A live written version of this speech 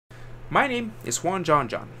My name is Juan John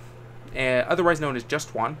John, otherwise known as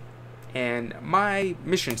Just Juan, and my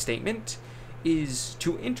mission statement is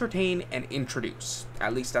to entertain and introduce,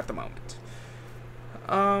 at least at the moment.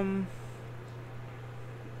 And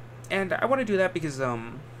I want to do that because,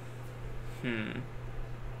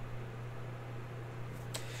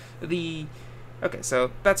 Okay,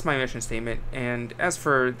 so that's my mission statement, and as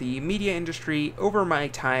for the media industry, over my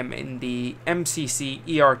time in the MCC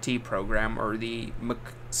ERT program, or the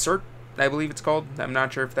MCERT, I believe it's called. I'm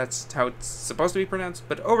not sure if that's how it's supposed to be pronounced,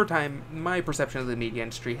 but over time, my perception of the media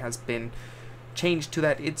industry has been changed to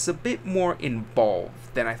that it's a bit more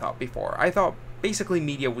involved than I thought before. I thought basically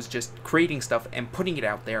media was just creating stuff and putting it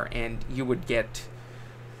out there, and you would get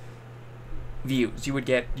views. You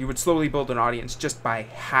would slowly build an audience just by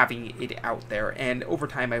having it out there, and over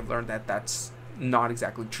time I've learned that that's not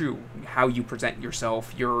exactly true. How you present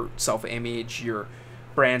yourself, your self-image, your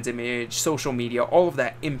brand's image, social media, all of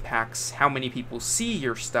that impacts how many people see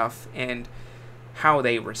your stuff and how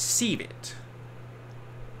they receive it.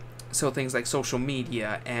 So things like social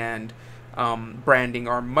media and branding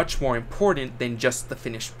are much more important than just the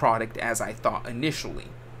finished product, as I thought initially.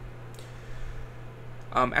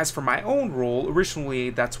 As for my own role, originally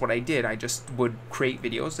that's what I did. I just would create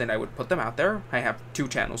videos and I would put them out there. I have 2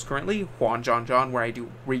 channels currently, Juan John John, where I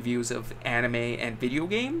do reviews of anime and video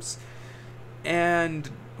games, and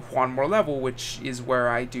Juan More Level, which is where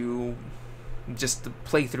I do just the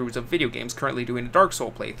playthroughs of video games, currently doing a Dark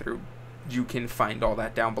Souls playthrough. You can find all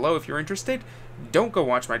that down below if you're interested. Don't go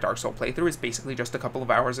watch my Dark Souls playthrough. It's basically just a couple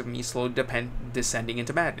of hours of me slowly descending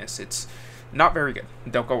into madness. It's not very good.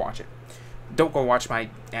 Don't go watch it. Don't go watch my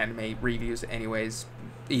anime reviews anyways,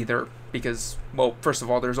 either, because, well, first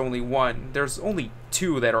of all, there's only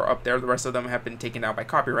 2 that are up there. The rest of them have been taken down by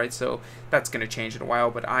copyright, so that's going to change in a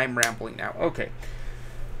while, but I'm rambling now. Okay.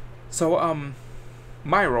 So,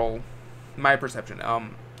 my role, my perception,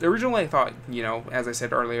 originally I thought, you know, as I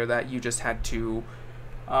said earlier, that you just had to,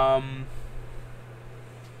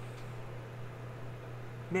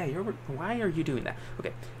 why are you doing that?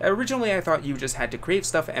 Okay, originally I thought you just had to create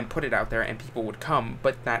stuff and put it out there and people would come,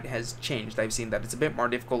 but that has changed. I've seen that it's a bit more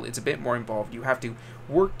difficult, it's a bit more involved. You have to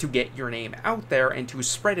work to get your name out there and to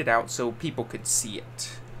spread it out so people could see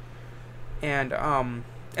it. And,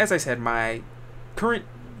 as I said, my current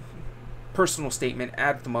personal statement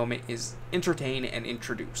at the moment is entertain and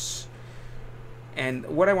introduce. And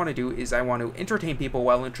what I want to do is I want to entertain people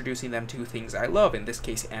while introducing them to things I love, in this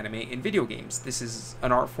case anime and video games. This is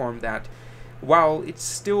an art form that, while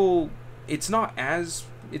it's not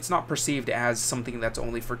perceived as something that's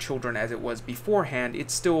only for children as it was beforehand,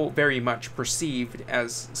 it's still very much perceived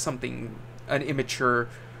as an immature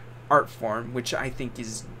art form, which I think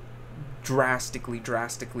is drastically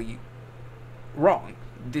wrong.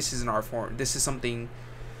 This is an art form. This is something.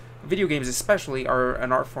 Video games especially are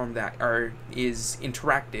an art form that is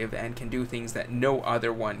interactive and can do things that no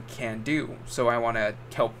other one can do. So I want to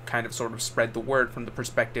help kind of sort of spread the word from the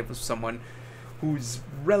perspective of someone who's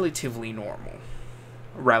relatively normal.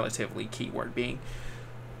 Relatively, keyword being.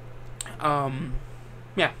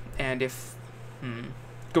 Yeah, and if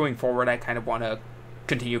going forward I kind of want to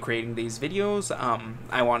continue creating these videos.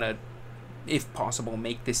 I want to, if possible,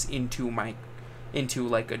 make this into like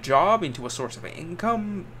a job, into a source of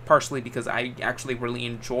income, partially because I actually really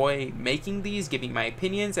enjoy making these, giving my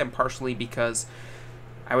opinions, and partially because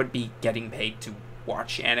I would be getting paid to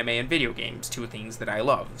watch anime and video games, 2 things that I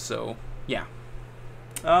love. So yeah.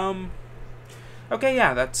 Okay,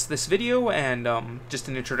 yeah, that's this video, and just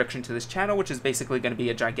an introduction to this channel, which is basically going to be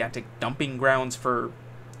a gigantic dumping grounds for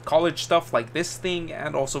college stuff like this thing,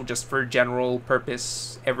 and also just for general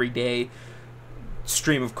purpose, everyday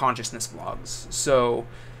stream of consciousness vlogs. So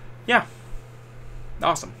yeah,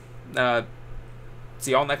 awesome.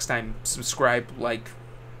 See y'all next time. Subscribe, like,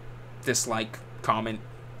 dislike, comment,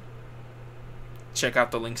 check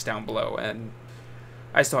out the links down below, and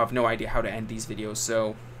I still have no idea how to end these videos,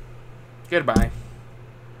 so goodbye.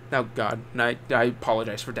 Oh god, I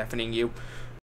apologize for deafening you.